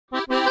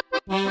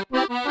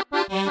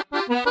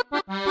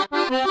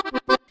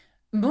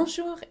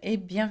et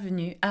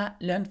bienvenue à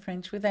Learn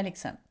French with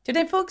Alexa.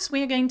 Today, folks,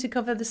 we are going to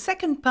cover the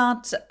second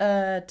part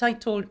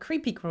titled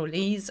Creepy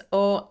Crawlies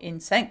or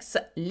Insects,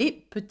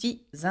 les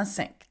petits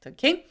insectes,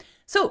 okay?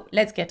 So,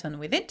 let's get on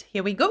with it.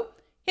 Here we go.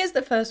 Here's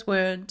the first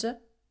word.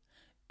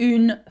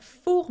 Une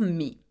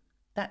fourmi.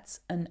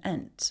 That's an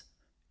ant.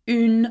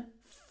 Une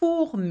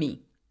fourmi.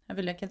 Have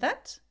a look at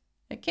that.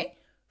 Okay?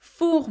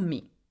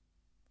 Fourmi.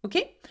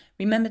 Okay?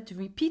 Remember to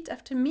repeat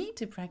after me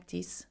to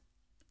practice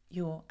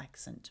your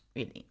accent,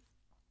 really.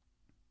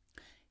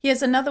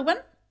 Here's another one.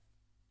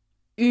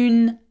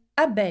 Une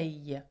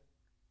abeille.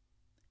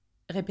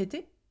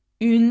 Répétez.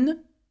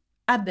 Une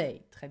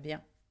abeille. Très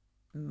bien.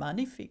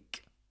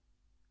 Magnifique.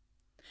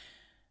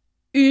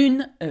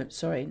 Un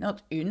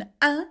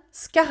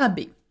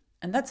scarabée.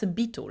 And that's a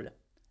beetle.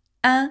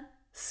 Un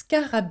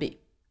scarabée.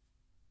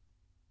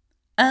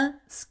 Un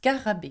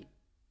scarabée.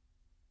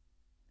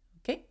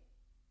 Okay?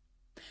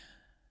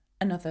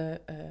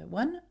 Another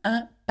one.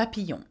 Un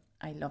papillon.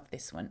 I love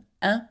this one.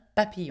 Un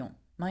papillon.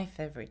 My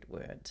favorite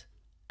word.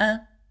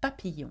 Un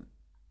papillon.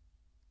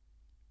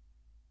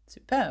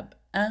 Superbe.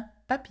 Un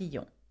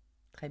papillon.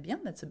 Très bien,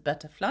 that's a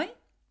butterfly.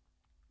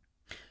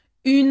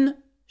 Une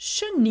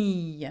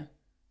chenille.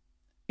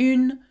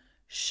 Une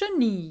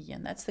chenille.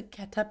 And that's the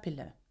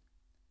caterpillar.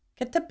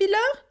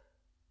 Caterpillar?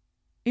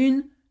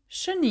 Une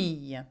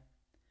chenille.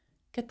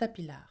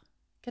 Caterpillar.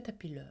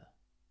 Caterpillar.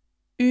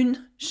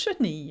 Une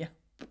chenille.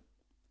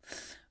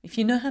 If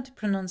you know how to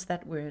pronounce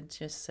that word,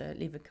 just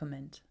leave a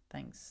comment.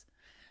 Thanks.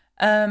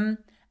 Un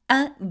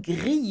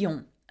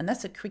grillon. And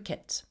that's a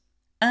cricket.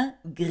 Un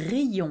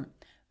grillon.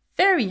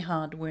 Very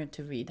hard word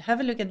to read. Have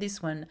a look at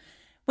this one.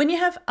 When you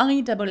have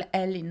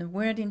I-double-L in a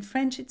word in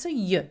French, it's a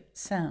Y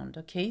sound,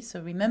 okay? So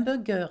remember,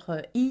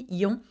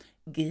 grillon,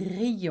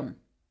 grillon.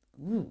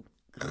 Ooh,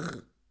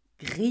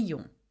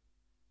 grillon.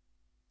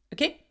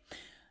 Okay?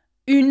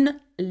 Une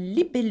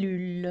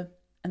libellule.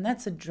 And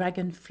that's a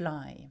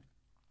dragonfly.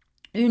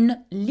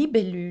 Une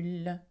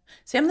libellule.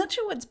 See, I'm not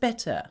sure what's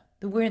better.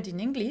 The word in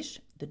English,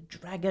 the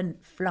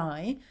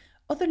dragonfly,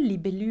 or the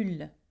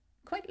libellule.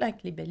 Quite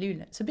like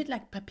libellule. It's a bit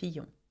like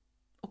papillon.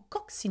 Or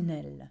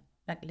coccinelle,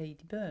 like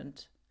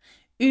ladybird.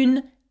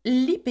 Une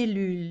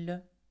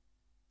libellule.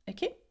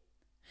 Okay?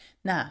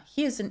 Now,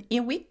 here's an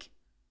earwig.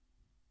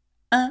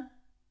 Un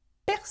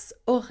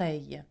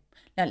perce-oreille.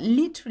 Now,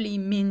 literally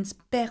means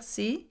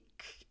percer,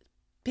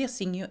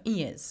 piercing your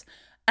ears.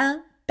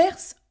 Un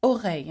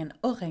perce-oreille, and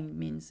oreille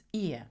means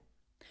ear.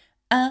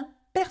 Un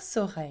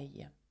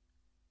perce-oreille.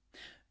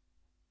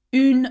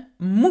 Une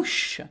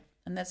mouche,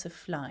 and that's a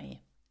fly.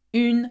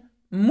 Une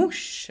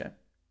mouche.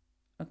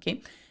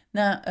 Okay.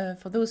 Now,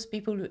 for those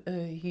people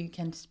who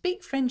can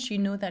speak French, you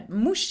know that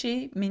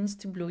moucher means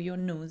to blow your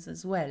nose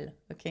as well.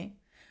 Okay.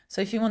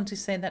 So if you want to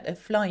say that a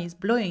fly is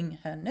blowing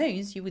her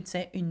nose, you would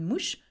say une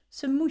mouche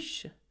se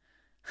mouche.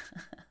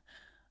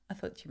 I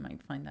thought you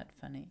might find that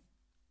funny.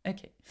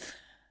 Okay.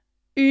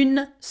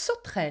 Une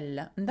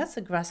sauterelle, and that's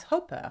a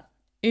grasshopper.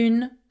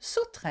 Une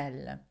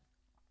sauterelle.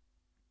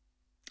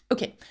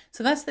 Okay,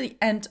 so that's the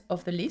end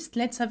of the list.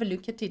 Let's have a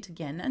look at it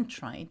again and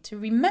try to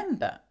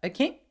remember.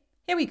 Okay,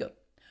 here we go.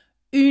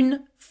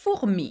 Une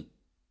fourmi.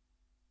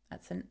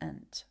 That's an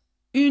ant.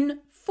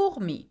 Une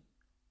fourmi.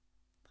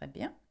 Très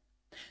bien.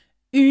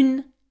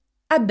 Une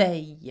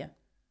abeille.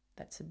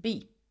 That's a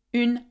bee.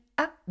 Une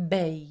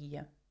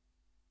abeille.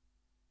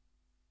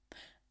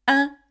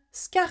 Un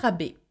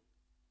scarabée.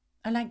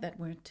 I like that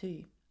word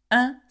too.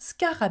 Un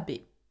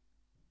scarabée.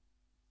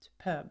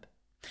 Superbe.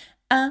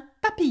 Un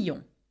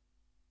papillon.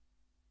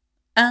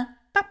 Un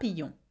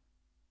papillon.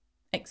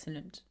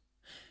 Excellent.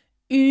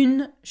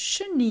 Une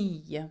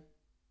chenille.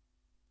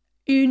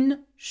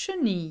 Une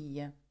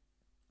chenille.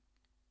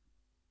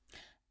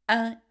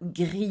 Un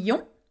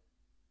grillon.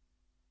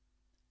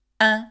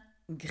 Un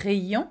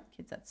grillon.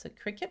 That's a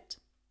cricket.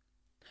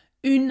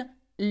 Une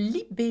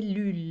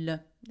libellule.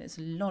 There's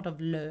a lot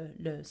of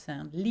le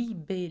sound.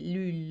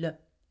 Libellule.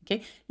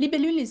 Okay.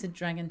 Libellule is a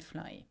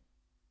dragonfly.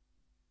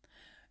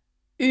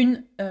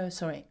 Un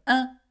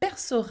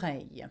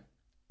perce-oreille.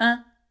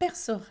 Un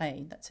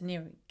perce-oreille. That's an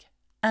earwig.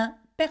 Un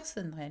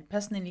perce-oreille.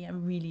 Personally, I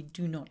really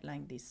do not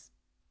like these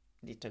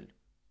little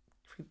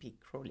creepy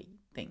crawly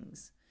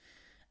things.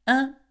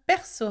 Un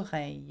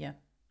perce-oreille.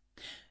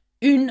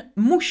 Une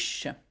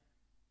mouche.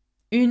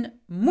 Une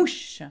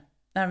mouche.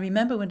 Now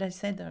remember what I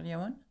said earlier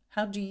on?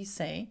 How do you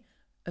say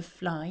a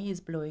fly is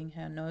blowing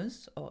her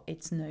nose or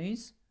its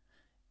nose?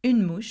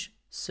 Une mouche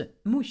se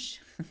mouche.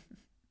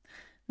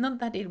 Not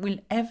that it will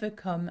ever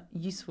come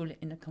useful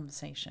in a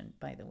conversation,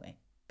 by the way,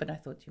 but I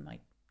thought you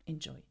might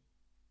enjoy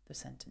the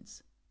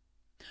sentence.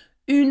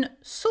 Une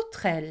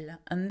sauterelle,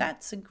 and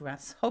that's a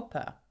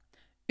grasshopper.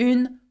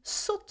 Une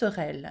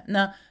sauterelle.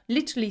 Now,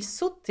 literally,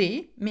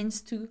 sauter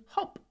means to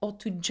hop or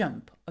to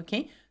jump,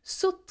 okay?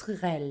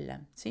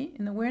 Sauterelle. See,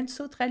 in the word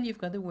sauterelle, you've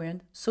got the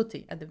word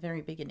sauter at the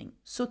very beginning.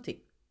 Sauter,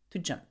 to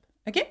jump,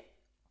 okay?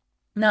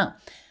 Now,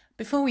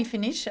 before we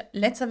finish,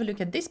 let's have a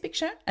look at this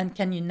picture, and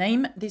can you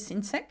name this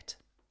insect?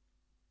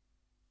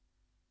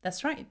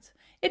 That's right.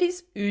 It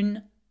is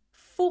une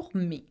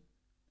fourmi.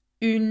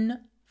 Une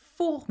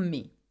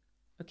fourmi.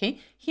 Okay,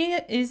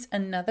 here is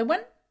another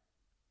one.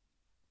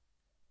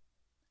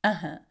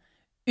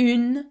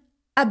 Une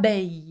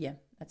abeille.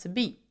 That's a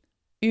bee.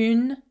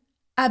 Une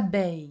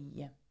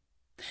abeille.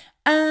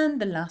 And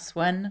the last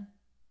one.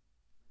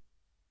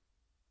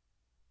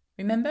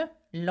 Remember?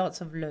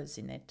 Lots of le's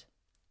in it.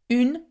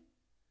 Une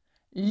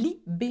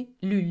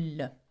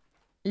libellule.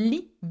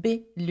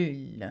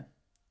 Libellule.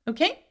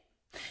 Okay?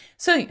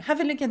 So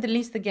have a look at the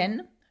list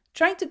again.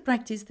 Try to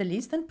practice the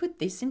list and put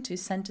this into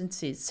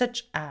sentences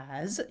such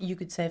as, you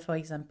could say for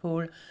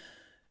example,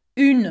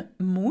 une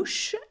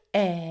mouche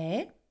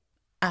est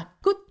à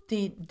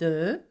côté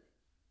de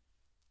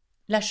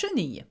la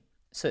chenille.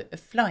 So a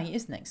fly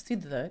is next to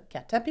the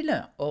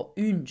caterpillar, or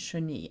une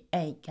chenille,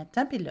 a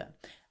caterpillar.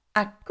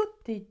 À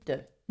côté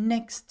de,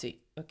 next to,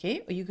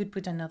 okay? Or you could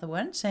put another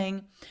one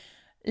saying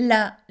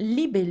la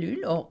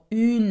libellule, or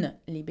une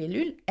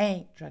libellule,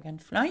 a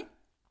dragonfly,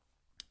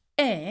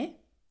 est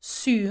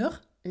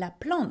sur la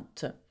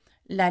plante.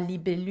 La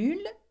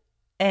libellule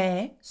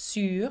est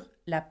sur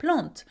la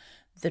plante.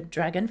 The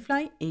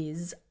dragonfly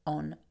is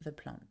on the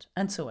plant,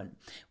 and so on.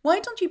 Why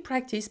don't you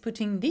practice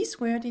putting this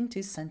word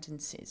into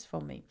sentences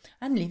for me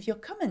and leave your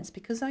comments,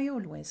 because I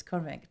always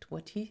correct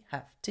what you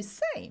have to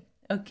say,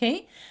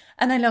 okay?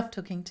 And I love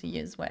talking to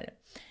you as well.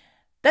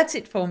 That's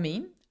it for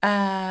me.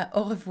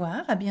 Au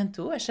revoir, à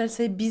bientôt. I shall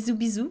say bisou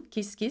bisou,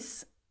 kiss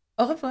kiss.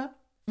 Au revoir.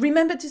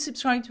 Remember to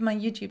subscribe to my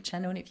YouTube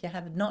channel if you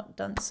have not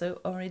done so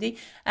already,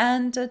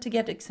 and to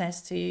get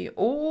access to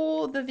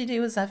all the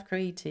videos I've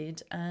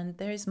created, and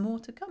there is more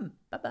to come.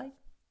 Bye-bye.